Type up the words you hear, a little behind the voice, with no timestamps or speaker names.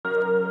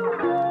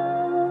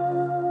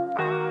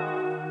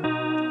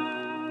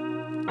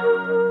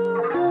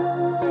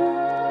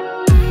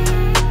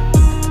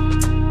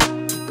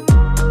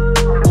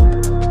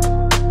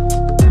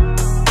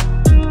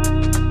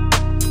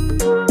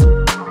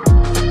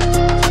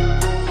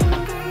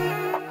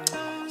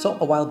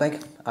a while back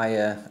I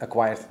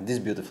acquired this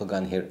beautiful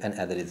gun here and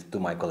added it to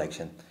my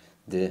collection.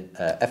 The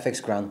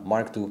FX Crown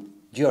MKII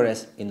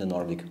GRS in the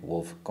Nordic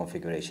Wolf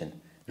configuration.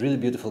 Really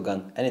beautiful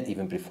gun, and it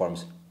even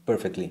performs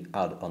perfectly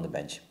out on the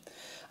bench.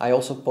 I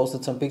also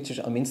posted some pictures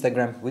on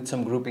Instagram with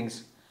some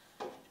groupings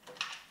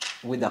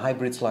with the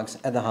hybrid slugs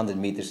at 100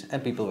 meters,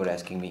 and people were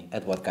asking me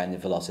at what kind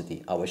of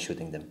velocity I was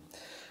shooting them.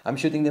 I'm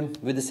shooting them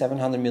with a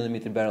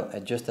 700mm barrel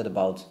at just at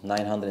about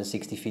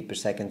 960 feet per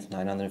second,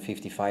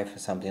 955,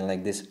 something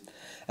like this.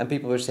 And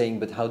people were saying,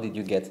 but how did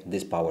you get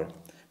this power?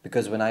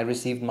 Because when I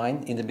received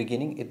mine in the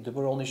beginning, they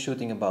were only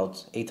shooting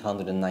about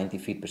 890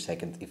 feet per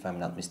second, if I'm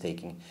not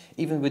mistaken,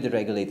 even with the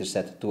regulator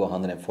set to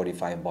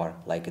 145 bar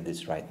like it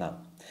is right now.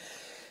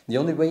 The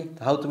only way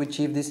how to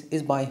achieve this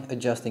is by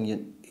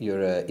adjusting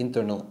your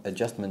internal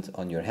adjustment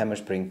on your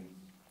Hammerspring,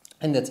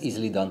 and that's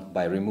easily done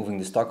by removing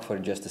the stock for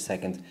just a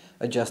second,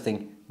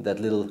 adjusting that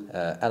little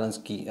Allen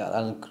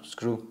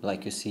screw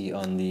like you see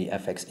on the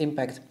FX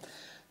Impact,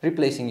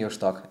 replacing your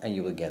stock, and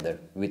you will get there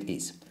with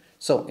ease.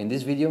 So in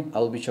this video I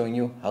will be showing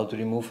you how to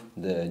remove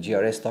the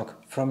GRS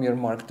stock from your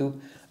MKII,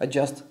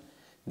 adjust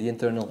the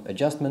internal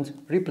adjustment,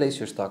 replace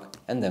your stock,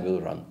 and then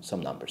we'll run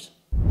some numbers.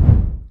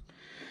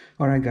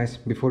 Alright guys,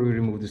 before we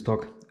remove the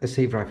stock, a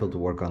safe rifle to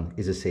work on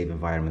is a safe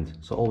environment,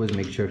 so always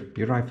make sure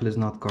your rifle is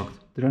not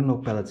cocked, there are no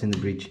pellets in the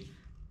breech,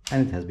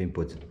 and it has been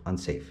put on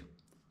safe.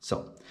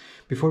 So,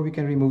 before we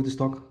can remove the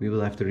stock, we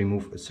will have to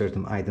remove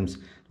certain items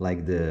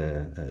like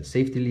the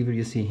safety lever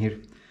you see here,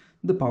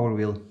 the power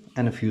wheel,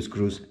 and a few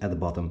screws at the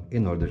bottom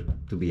in order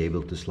to be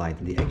able to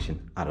slide the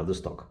action out of the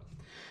stock.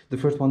 The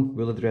first one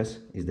we'll address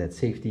is that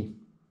safety,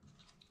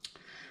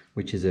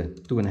 which is a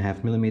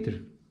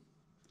 2.5mm.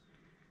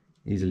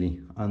 Easily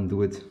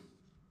undo it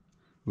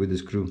with the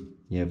screw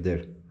you have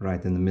there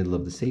right in the middle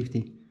of the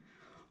safety.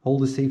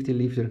 Hold the safety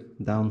lever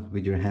down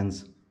with your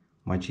hands,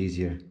 much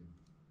easier.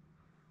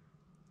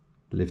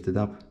 Lift it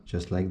up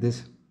just like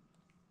this,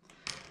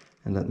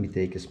 and let me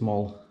take a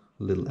small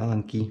little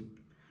Allen key,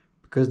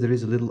 because there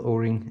is a little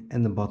O-ring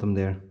in the bottom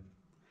there,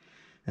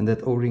 and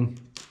that O-ring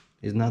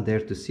is not there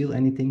to seal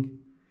anything,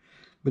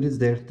 but it's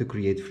there to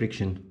create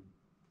friction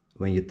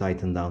when you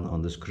tighten down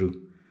on the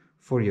screw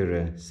for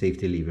your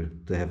safety lever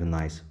to have a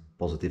nice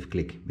positive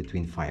click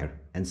between fire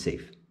and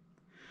safe.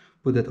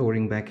 Put that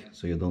O-ring back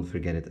so you don't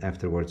forget it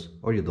afterwards,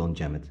 or you don't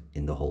jam it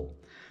in the hole.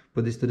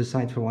 Put this to the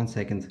side for 1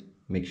 second,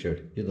 make sure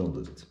you don't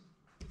lose it.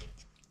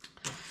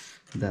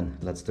 Then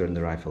let's turn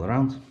the rifle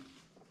around.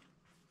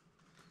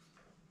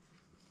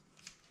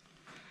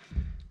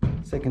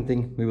 Second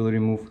thing we will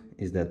remove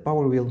is that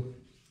power wheel,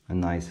 a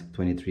nice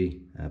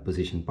 23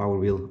 position power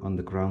wheel on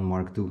the Crown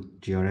MKII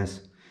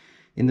GRS.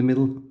 In the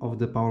middle of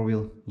the power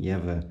wheel you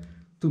have a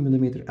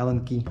 2mm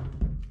Allen key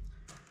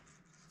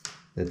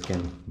that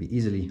can be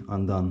easily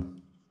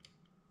undone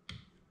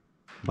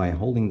by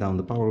holding down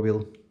the power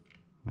wheel.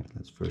 Right,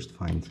 let's first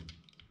find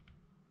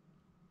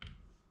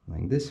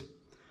like this.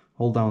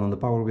 Hold down on the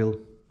power wheel,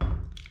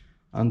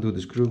 undo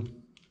the screw.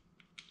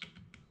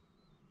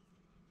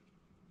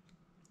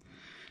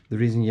 The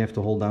reason you have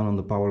to hold down on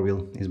the power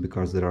wheel is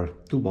because there are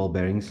 2 ball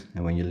bearings,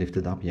 and when you lift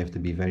it up you have to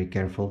be very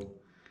careful,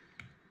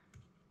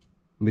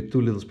 with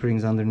 2 little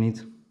springs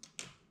underneath.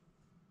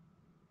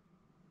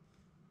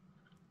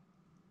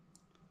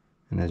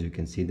 And as you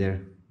can see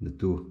there, the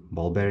 2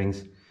 ball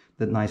bearings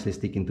that nicely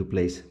stick into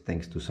place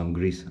thanks to some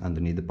grease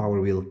underneath the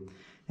power wheel,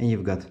 and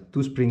you've got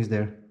 2 springs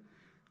there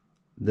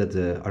that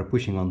are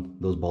pushing on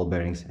those ball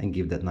bearings and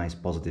give that nice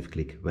positive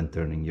click when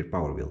turning your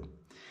power wheel.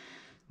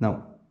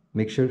 Now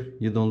make sure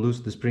you don't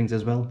lose the springs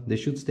as well, they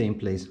should stay in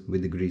place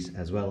with the grease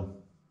as well.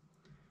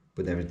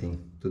 Put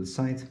everything to the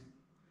side.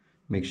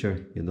 Make sure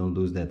you don't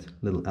lose that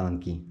little Allen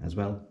key as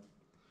well.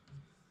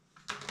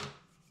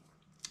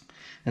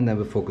 And then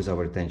we'll focus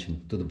our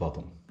attention to the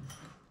bottom.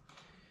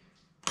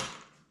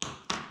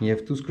 You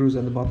have 2 screws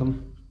at the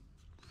bottom.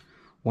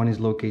 One is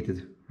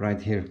located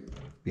right here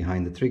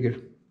behind the trigger.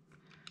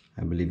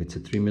 I believe it's a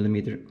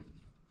 3mm.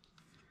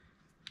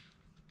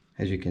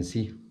 As you can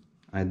see,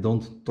 I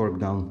don't torque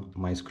down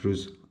my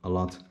screws a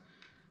lot.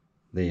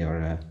 They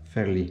are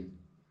fairly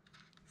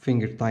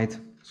finger tight,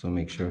 so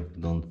make sure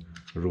don't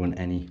ruin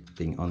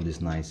anything on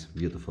this nice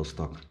beautiful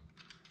stock.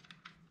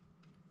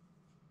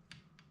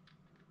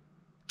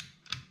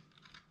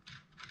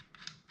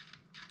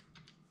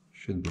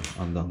 Should be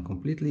undone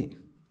completely.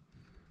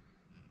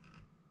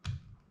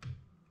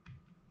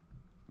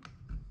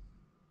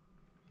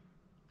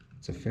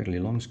 It's a fairly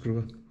long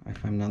screw,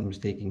 if I'm not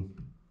mistaken.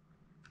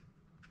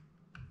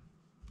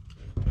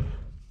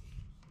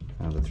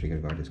 Now the trigger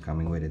guard is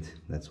coming with it,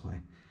 that's why.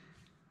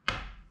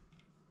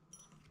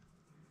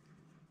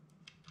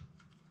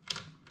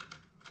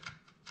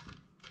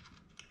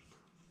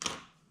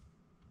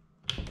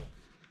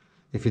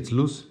 If it's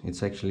loose,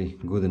 it's actually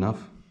good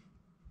enough.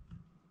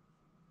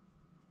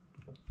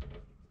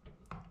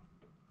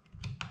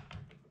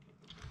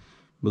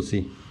 We'll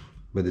see,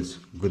 but it's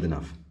good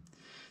enough.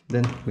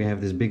 Then we have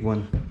this big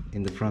one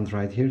in the front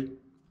right here.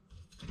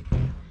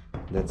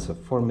 That's a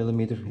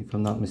 4mm, if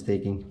I'm not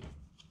mistaken.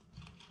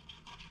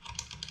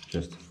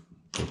 Just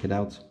take it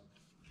out.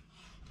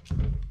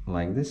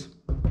 like this.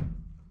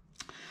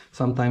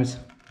 Sometimes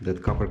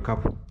that copper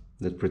cup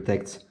that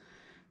protects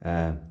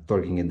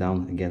torquing it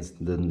down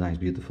against the nice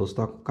beautiful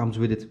stock comes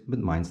with it, but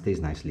mine stays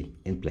nicely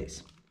in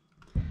place.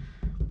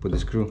 Put the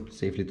screw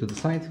safely to the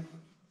side.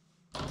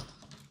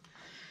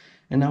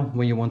 And now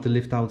when you want to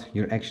lift out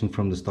your action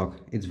from the stock,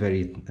 it's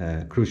very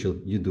crucial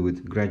you do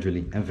it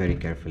gradually and very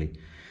carefully,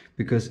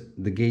 because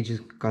the gauges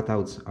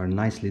cutouts are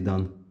nicely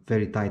done,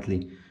 very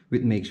tightly,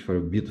 which makes for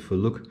a beautiful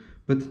look,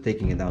 but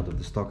taking it out of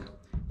the stock,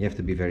 you have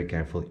to be very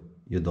careful.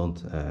 You don't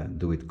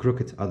do it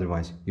crooked,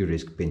 otherwise you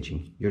risk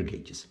pinching your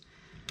gauges.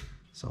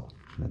 So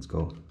let's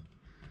go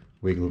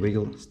wiggle,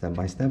 wiggle, step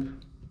by step.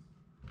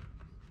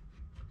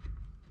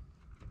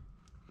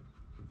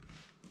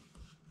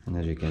 And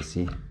as you can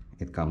see,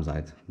 it comes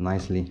out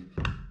nicely.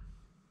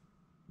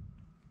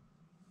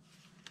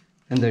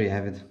 And there you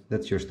have it,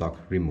 that's your stock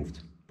removed.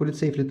 Put it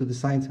safely to the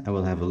side and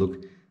we'll have a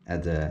look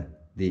at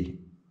the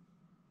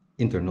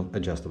internal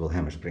adjustable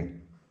hammer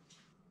spring.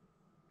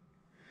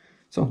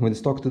 So with the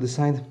stock to the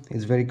side,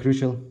 it's very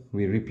crucial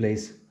we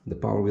replace the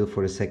power wheel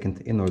for a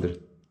second in order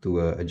to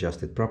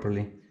adjust it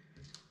properly.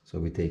 So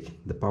we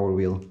take the power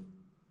wheel,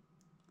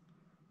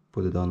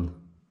 put it on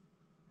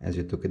as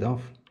you took it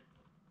off,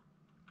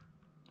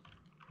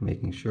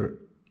 making sure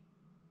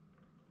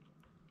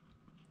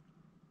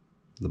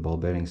the ball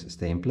bearings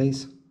stay in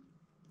place.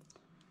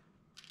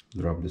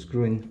 Drop the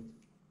screw in.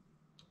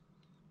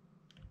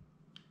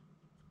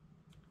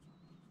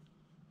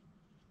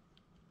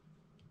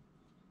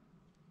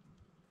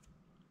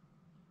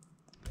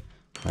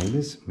 Like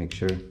this, make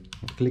sure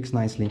it clicks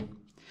nicely.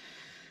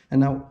 And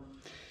now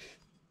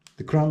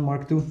the Crown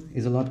Mark II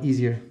is a lot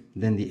easier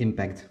than the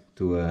Impact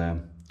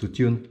to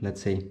tune.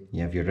 Let's say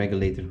you have your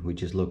regulator,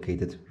 which is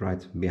located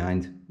right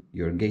behind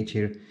your gauge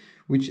here,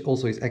 which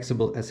also is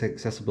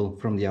accessible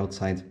from the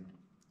outside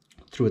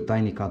through a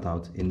tiny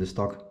cutout in the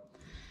stock.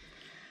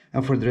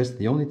 And for the rest,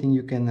 the only thing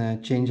you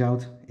can change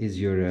out is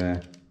your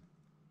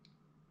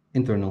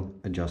internal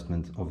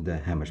adjustment of the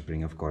hammer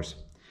spring, of course.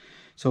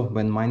 So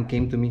when mine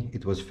came to me,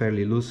 it was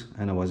fairly loose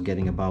and I was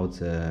getting about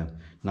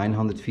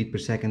 900 feet per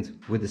second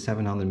with the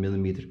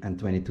 700mm and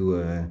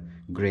 22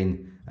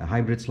 grain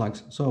hybrid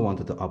slugs, so I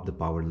wanted to up the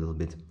power a little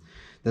bit.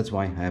 That's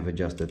why I have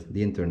adjusted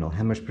the internal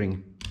hammer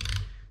spring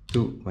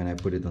to, when I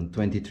put it on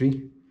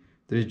 23,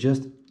 there is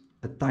just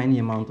a tiny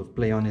amount of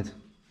play on it.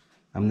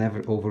 I'm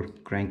never over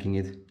cranking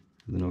it.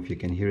 I don't know if you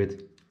can hear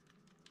it.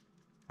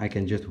 I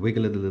can just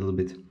wiggle it a little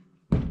bit,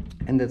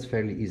 and that's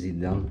fairly easy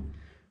done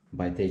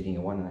by taking a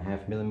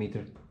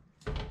 1.5mm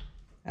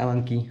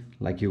Allen key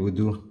like you would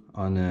do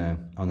on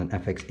an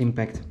FX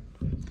Impact.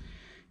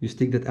 You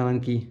stick that Allen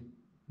key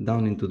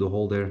down into the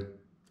hole there.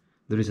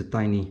 There is a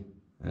tiny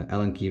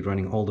Allen key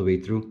running all the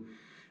way through,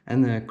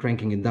 and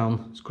cranking it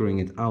down, screwing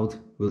it out,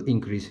 will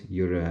increase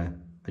your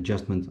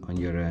adjustment on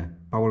your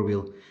power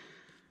wheel.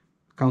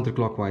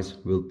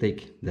 Counterclockwise will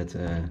take that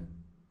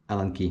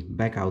Allen key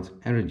back out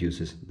and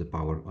reduces the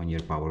power on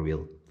your power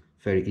wheel.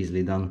 Very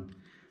easily done,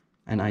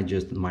 and I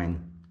just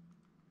mine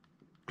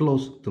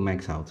close to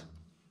max out.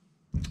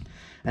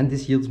 And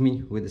this yields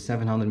me with the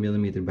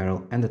 700mm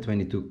barrel and the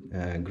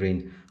 22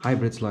 grain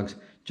hybrid slugs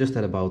just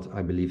at about,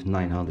 I believe,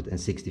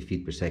 960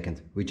 feet per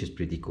second, which is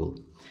pretty cool.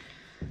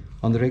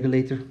 On the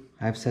regulator,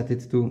 I've set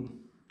it to,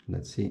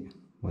 let's see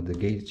what the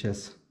gauge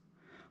says,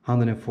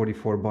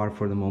 144 bar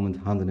for the moment,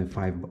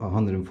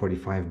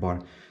 145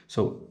 bar.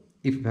 So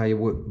if I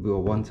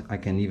want, I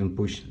can even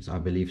push, I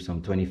believe,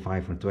 some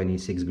 25 or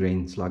 26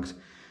 grain slugs.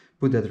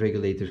 Put that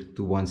regulator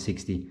to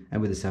 160,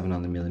 and with a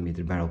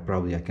 700mm barrel,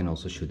 probably I can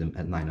also shoot them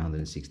at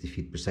 960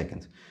 feet per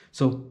second.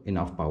 So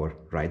enough power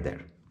right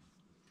there.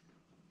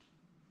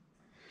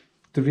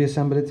 To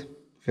reassemble it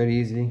very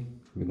easily,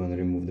 we're going to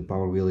remove the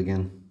power wheel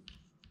again.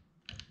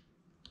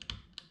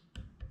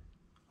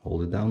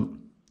 Hold it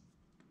down,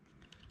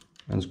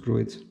 unscrew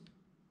it.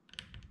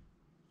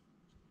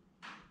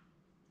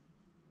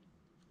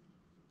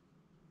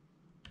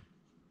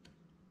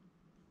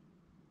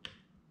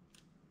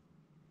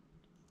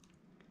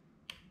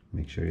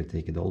 Make sure you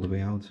take it all the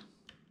way out,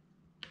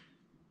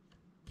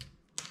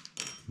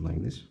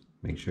 like this.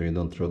 Make sure you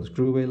don't throw the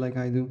screw away like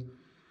I do.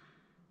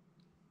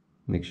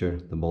 Make sure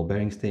the ball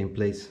bearings stay in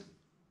place.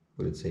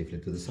 Put it safely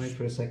to the side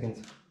for a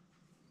second.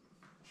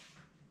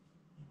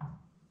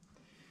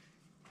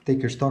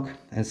 Take your stock,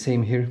 and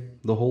same here.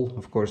 The hole,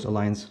 of course,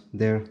 aligns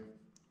there.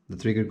 The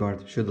trigger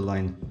guard should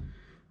align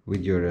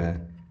with your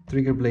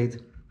trigger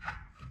blade.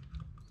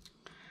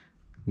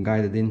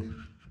 Guide it in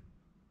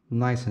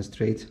nice and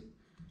straight.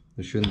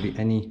 There shouldn't be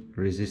any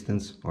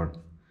resistance, or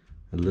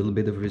a little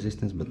bit of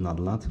resistance, but not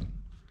a lot.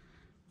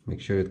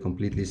 Make sure it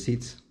completely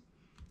seats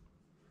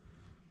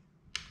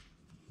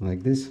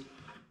like this.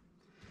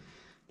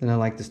 Then I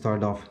like to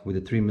start off with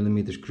a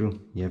 3mm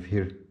screw you have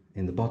here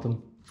in the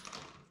bottom.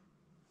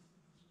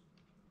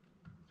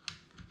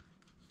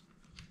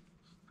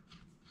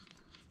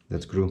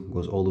 That screw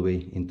goes all the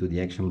way into the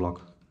action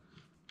block.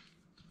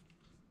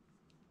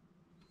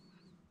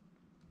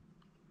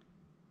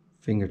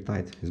 Finger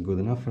tight is good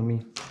enough for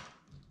me.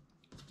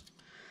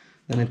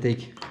 Then I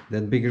take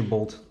that bigger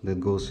bolt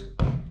that goes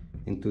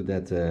into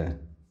that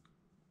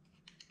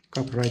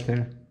cup right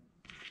there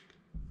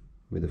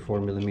with a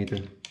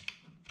 4mm.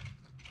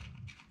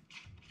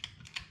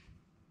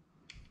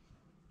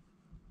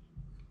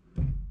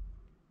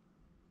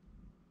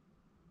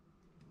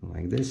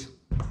 Like this.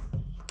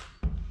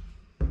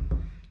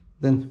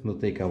 Then we'll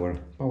take our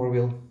power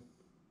wheel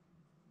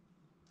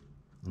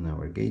and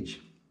our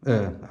gauge,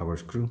 our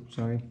screw,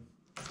 sorry.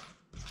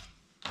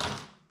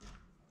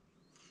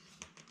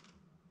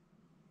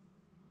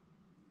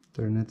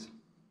 Turn it.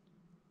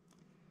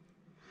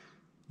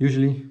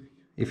 Usually,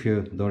 if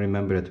you don't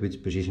remember at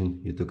which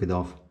position you took it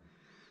off,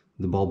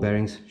 the ball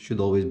bearings should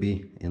always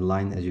be in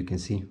line, as you can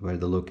see, where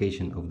the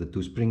location of the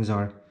two springs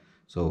are.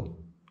 So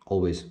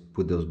always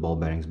put those ball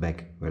bearings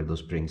back where those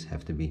springs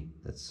have to be.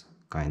 That's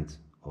kind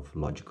of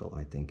logical,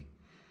 I think.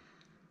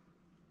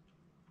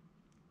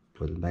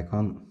 Put it back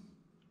on.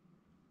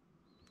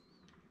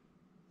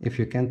 If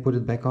you can't put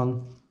it back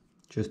on,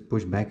 just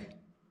push back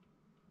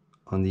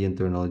on the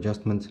internal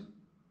adjustment.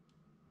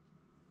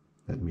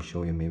 Let me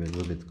show you maybe a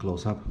little bit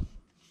close up.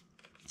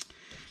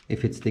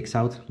 If it sticks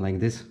out like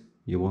this,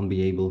 you won't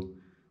be able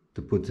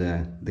to put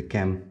the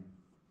cam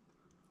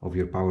of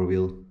your power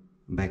wheel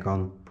back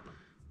on.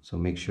 So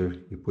make sure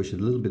you push it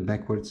a little bit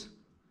backwards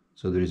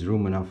so there is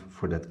room enough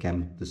for that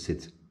cam to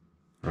sit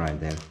right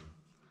there.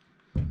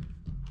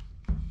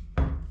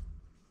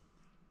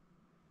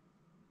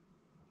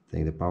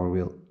 Take the power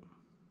wheel,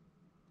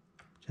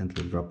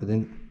 gently drop it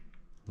in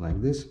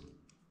like this,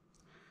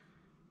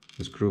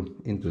 the screw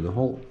into the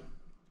hole,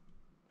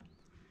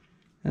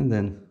 and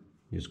then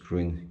you screw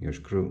in your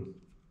screw.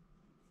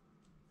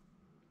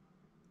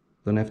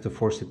 Don't have to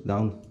force it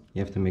down,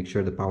 you have to make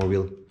sure the power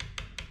wheel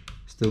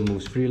still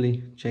moves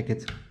freely. Check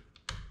it.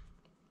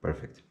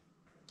 Perfect.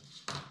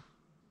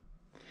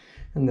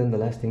 And then the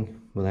last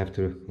thing we'll have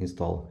to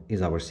install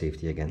is our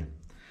safety again.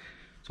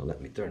 So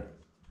let me turn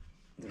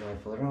the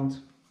rifle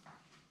around.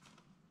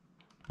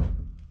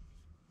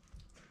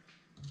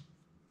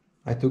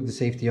 I took the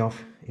safety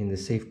off in the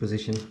safe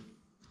position.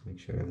 Make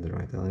sure I have the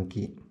right Allen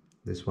key,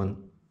 this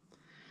one.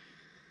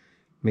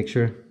 Make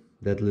sure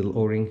that little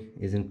O-ring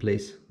is in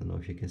place. I don't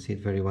know if you can see it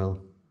very well.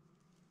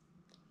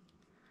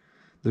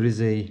 There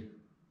is a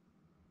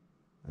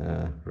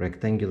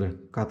rectangular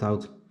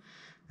cutout,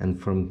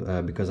 and from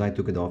because I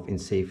took it off in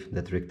safe,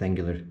 that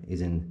rectangular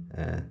is in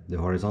the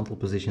horizontal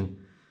position.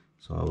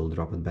 So I will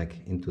drop it back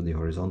into the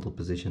horizontal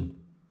position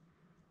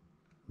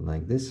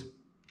like this.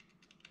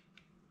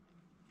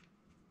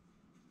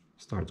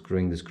 Start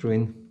screwing the screw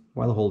in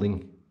while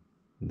holding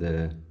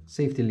the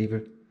safety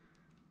lever,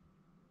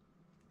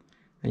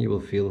 and you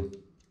will feel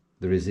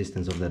the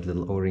resistance of that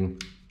little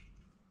O-ring,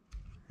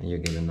 and you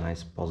get a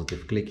nice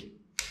positive click,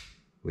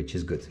 which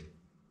is good.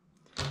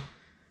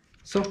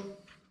 So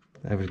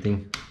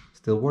everything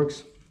still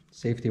works,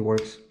 safety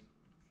works,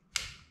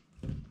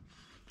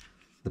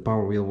 the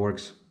power wheel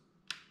works.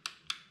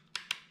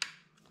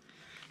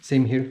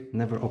 Same here,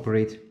 never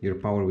operate your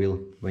power wheel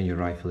when your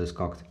rifle is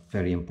cocked,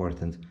 very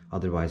important,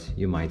 otherwise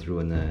you might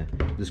ruin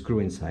the screw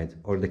inside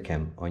or the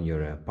cam on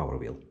your power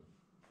wheel.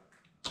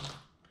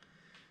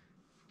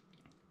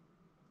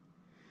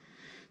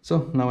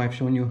 So now I've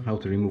shown you how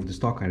to remove the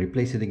stock and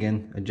replace it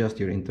again, adjust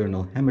your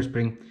internal hammer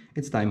spring.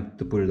 It's time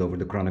to put it over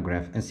the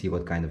chronograph and see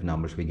what kind of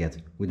numbers we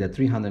get with that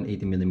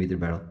 380mm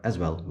barrel as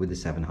well with the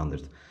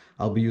 700.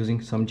 I'll be using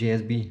some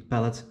JSB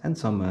pellets and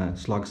some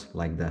slugs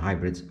like the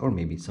hybrids or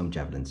maybe some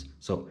javelins.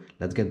 So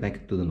let's get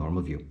back to the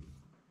normal view.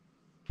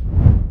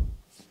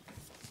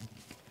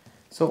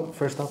 So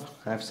first up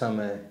I have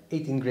some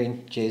 18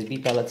 grain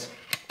JSB pellets,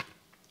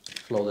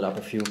 loaded up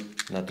a few,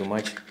 not too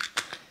much.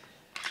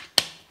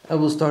 I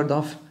will start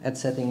off at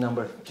setting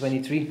number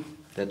 23,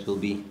 that will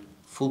be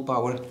full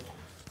power.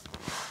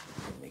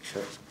 Make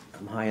sure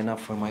I'm high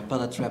enough for my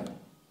pellet trap.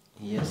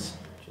 Yes,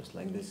 just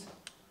like this.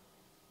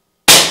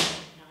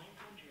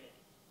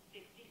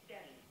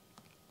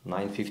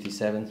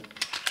 957.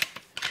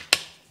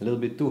 A little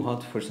bit too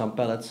hot for some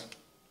pellets.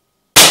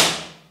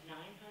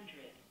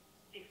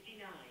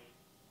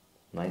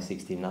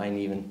 969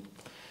 even.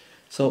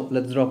 So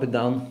let's drop it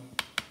down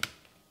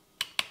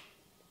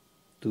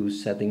to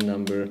setting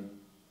number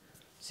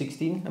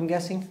 16, I'm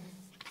guessing.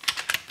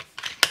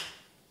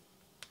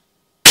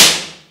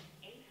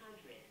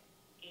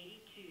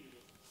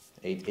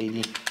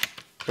 880.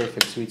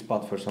 Perfect sweet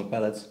spot for some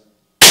pellets.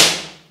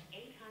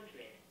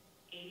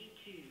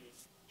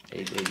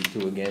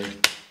 882 again.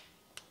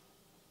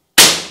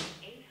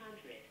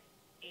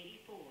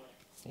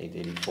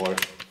 884.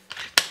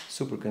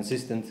 Super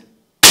consistent.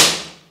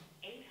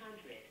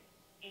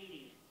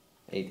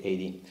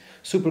 880.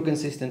 Super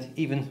consistent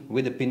even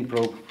with the pin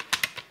probe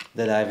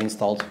that I've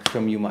installed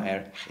from Yuma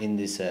Air in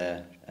this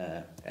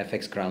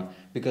FX Crown,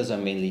 because I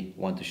mainly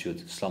want to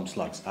shoot some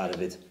slugs out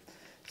of it.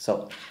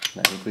 So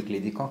let me quickly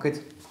decock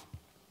it.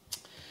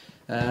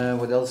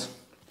 What else?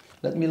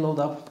 Let me load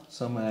up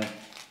some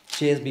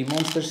JSB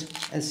monsters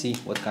and see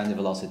what kind of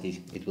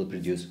velocity it will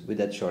produce with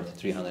that short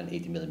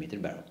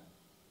 380mm barrel.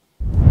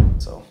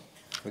 So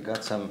we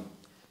got some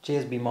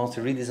JSB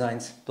Monster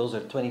redesigns. Those are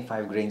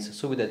 25 grains,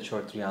 so with that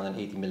short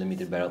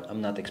 380mm barrel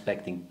I'm not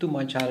expecting too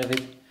much out of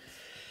it.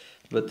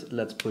 But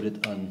let's put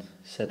it on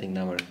setting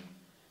number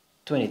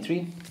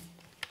 23.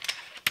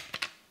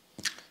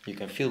 You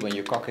can feel when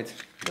you cock it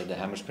that the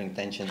hammerspring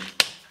tension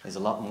is a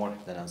lot more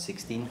than on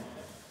 16.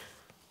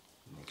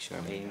 Make sure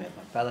I'm aiming at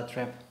my pallet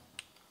trap.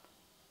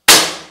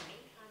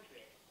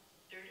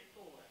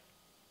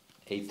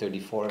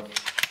 834.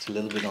 It's a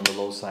little bit on the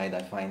low side,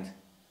 I find.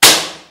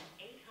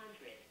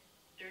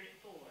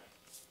 834.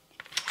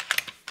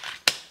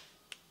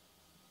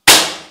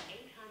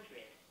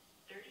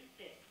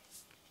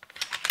 836.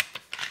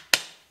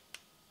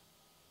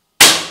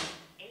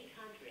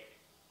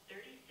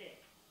 836.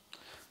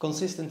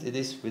 Consistent it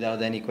is,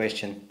 without any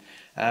question.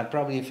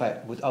 Probably if I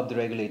would up the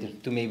regulator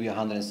to maybe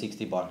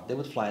 160 bar, they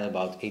would fly at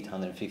about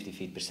 850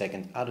 feet per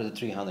second out of the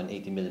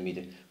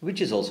 380mm, which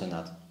is also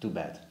not too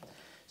bad.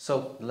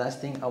 So the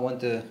last thing I want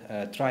to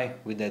try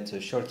with that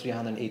short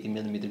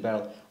 380mm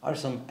barrel are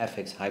some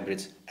FX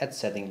hybrids at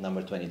setting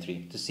number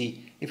 23 to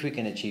see if we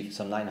can achieve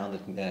some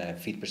 900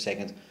 feet per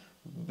second,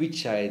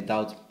 which I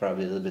doubt,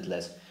 probably a little bit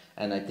less.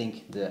 And I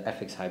think the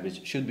FX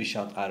hybrids should be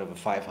shot out of a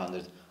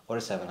 500 or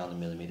a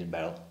 700mm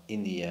barrel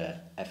in the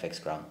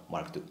FX Crown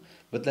MKII.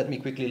 But let me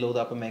quickly load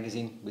up a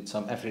magazine with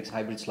some FX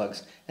hybrid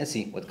slugs and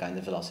see what kind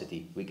of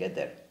velocity we get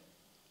there.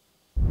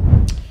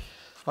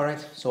 Alright,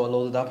 so I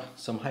loaded up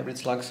some hybrid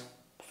slugs,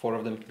 4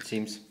 of them it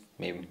seems,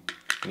 maybe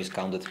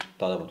miscounted,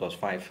 thought it was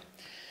 5.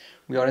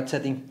 We are at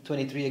setting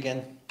 23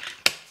 again.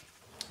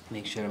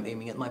 Make sure I'm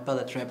aiming at my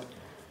pellet trap.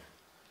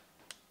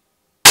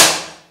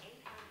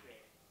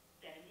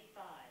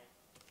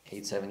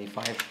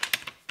 875.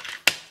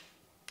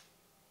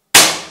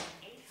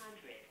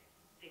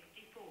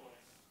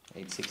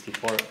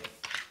 864.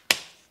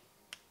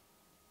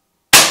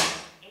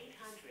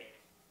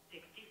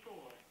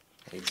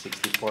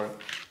 864.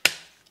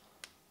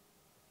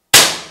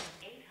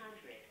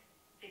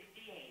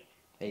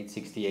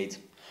 868.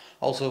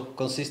 Also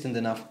consistent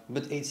enough,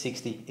 but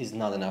 860 is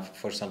not enough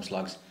for some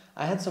slugs.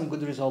 I had some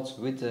good results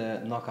with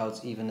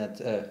knockouts, even at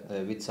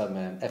with some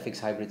FX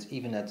hybrids,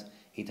 even at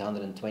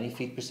 820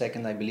 feet per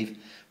second, I believe,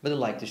 but I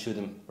like to shoot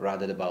them right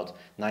at about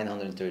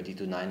 930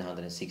 to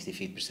 960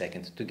 feet per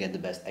second to get the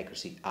best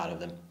accuracy out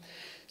of them.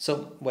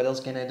 So what else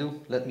can I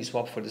do? Let me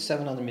swap for the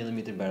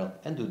 700mm barrel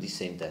and do the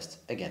same test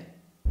again.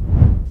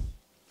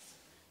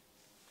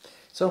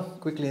 So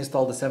quickly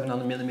install the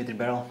 700mm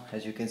barrel.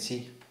 As you can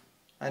see,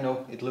 I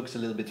know it looks a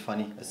little bit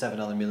funny, a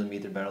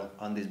 700mm barrel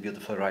on this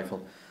beautiful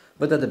rifle,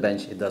 but at the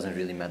bench it doesn't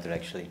really matter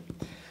actually.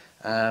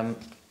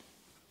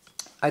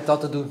 I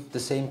thought to do the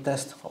same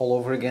test all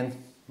over again,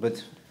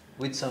 but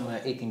with some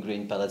 18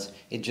 grain pellets,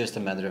 it's just a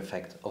matter of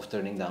fact of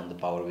turning down the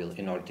power wheel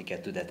in order to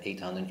get to that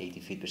 880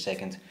 feet per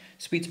second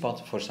sweet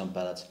spot for some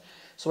pellets.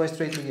 So I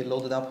straightly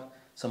loaded up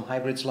some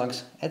hybrid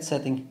slugs at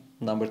setting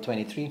number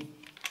 23.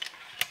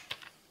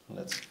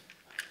 Let's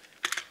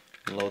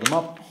load them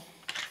up.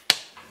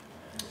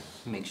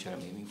 Make sure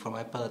I'm aiming for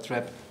my pellet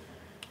trap.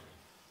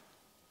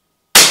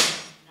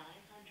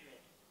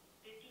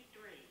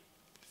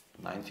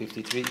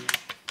 953.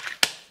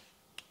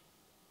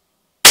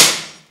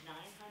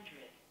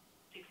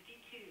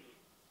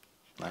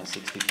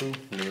 962,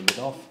 a little bit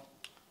off.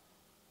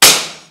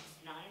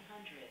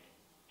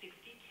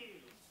 962.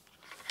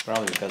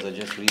 Probably because I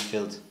just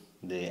refilled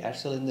the air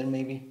cylinder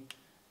maybe.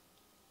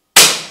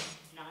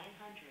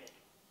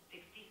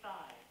 965.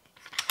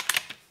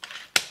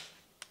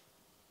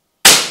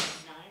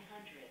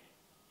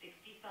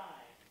 965.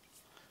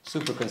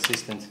 Super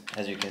consistent,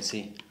 as you can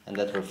see, and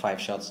that were 5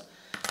 shots.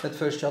 That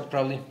first shot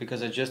probably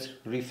because I just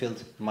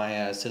refilled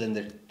my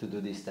cylinder to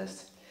do these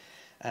tests.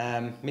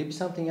 Maybe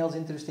something else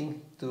interesting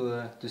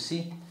to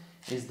see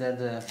is that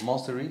the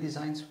Monster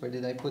redesigns. Where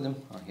did I put them?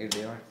 Oh, here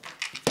they are.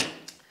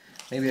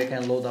 Maybe I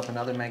can load up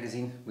another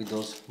magazine with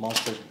those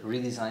Monster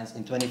redesigns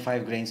in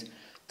 25 grains,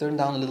 turn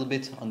down a little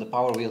bit on the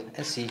power wheel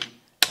and see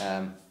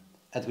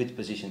at which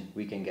position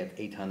we can get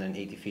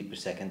 880 feet per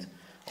second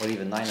or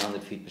even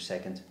 900 feet per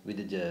second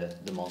with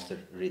the Monster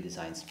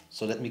redesigns.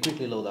 So let me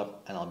quickly load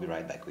up and I'll be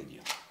right back with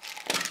you.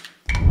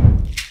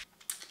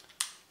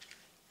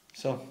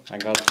 So I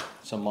got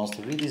some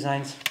Monster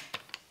redesigns.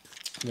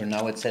 We're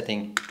now at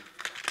setting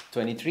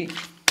 23.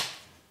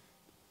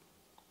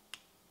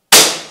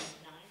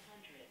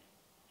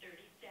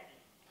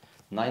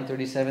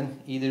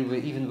 937,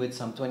 even with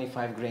some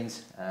 25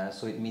 grains,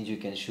 so it means you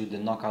can shoot the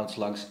knockout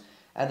slugs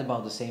at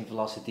about the same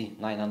velocity,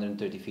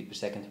 930 feet per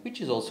second,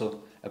 which is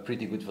also a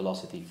pretty good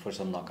velocity for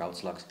some knockout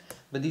slugs.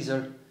 But these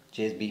are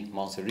JSB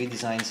Monster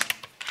redesigns.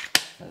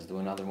 Let's do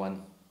another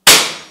one.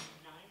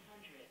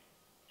 930.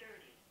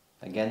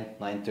 Again,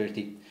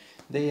 930.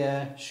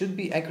 They should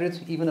be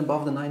accurate even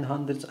above the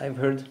 900s, I've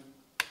heard.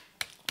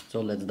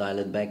 So let's dial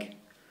it back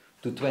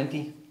to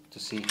 20 to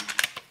see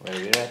where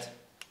we're at.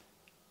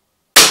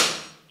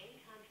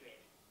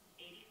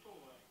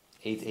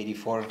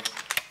 884.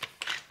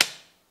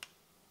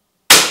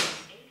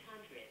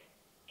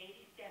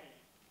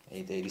 887.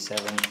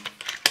 887.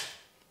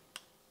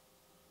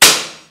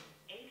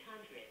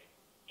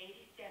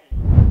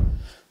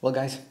 Well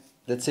guys,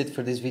 that's it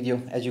for this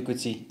video. As you could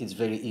see, it's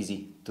very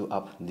easy to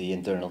up the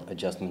internal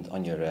adjustment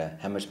on your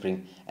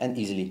Hammerspring and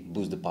easily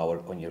boost the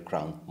power on your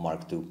Crown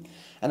Mark II.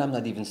 And I'm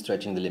not even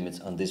stretching the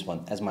limits on this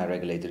one, as my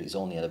regulator is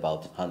only at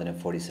about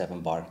 147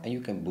 bar and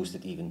you can boost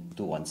it even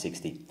to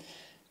 160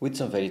 with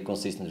some very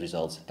consistent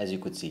results, as you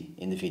could see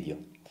in the video.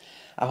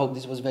 I hope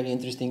this was very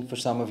interesting for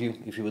some of you.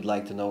 If you would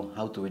like to know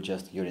how to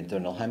adjust your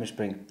internal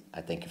Hammerspring,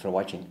 I thank you for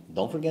watching.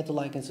 Don't forget to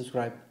like and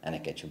subscribe, and I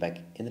catch you back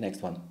in the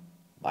next one.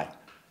 Bye.